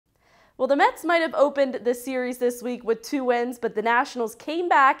Well, the Mets might have opened the series this week with 2 wins, but the Nationals came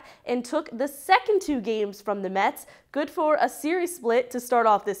back and took the second 2 games from the Mets. Good for a series split to start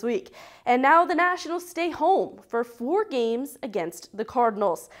off this week. And now the Nationals stay home for 4 games against the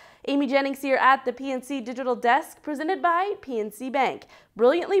Cardinals. Amy Jennings here at the PNC Digital Desk, presented by PNC Bank.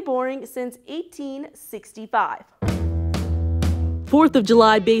 Brilliantly boring since 1865. 4th of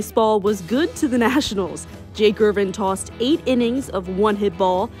July baseball was good to the Nationals. Jake Irvin tossed 8 innings of 1-hit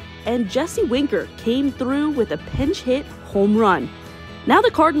ball, and Jesse Winker came through with a pinch hit home run. Now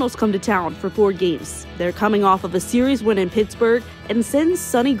the Cardinals come to town for 4 games. They're coming off of a series win in Pittsburgh and sends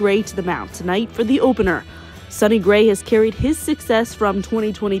Sonny Gray to the mound tonight for the opener. Sonny Gray has carried his success from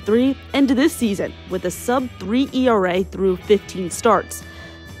 2023 into this season with a sub-3 ERA through 15 starts.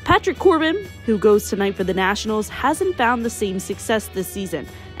 Patrick Corbin, who goes tonight for the Nationals, hasn't found the same success this season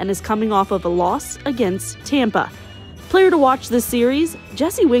and is coming off of a loss against Tampa. Player to watch this series,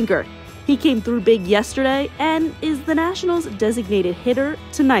 Jesse Winker. He came through big yesterday and is the Nationals' designated hitter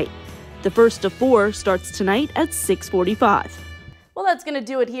tonight. The first of 4 starts tonight at 6:45. Well, that's going to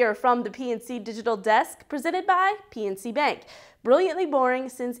do it here from the PNC Digital Desk, presented by PNC Bank. Brilliantly boring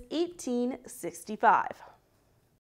since 1865.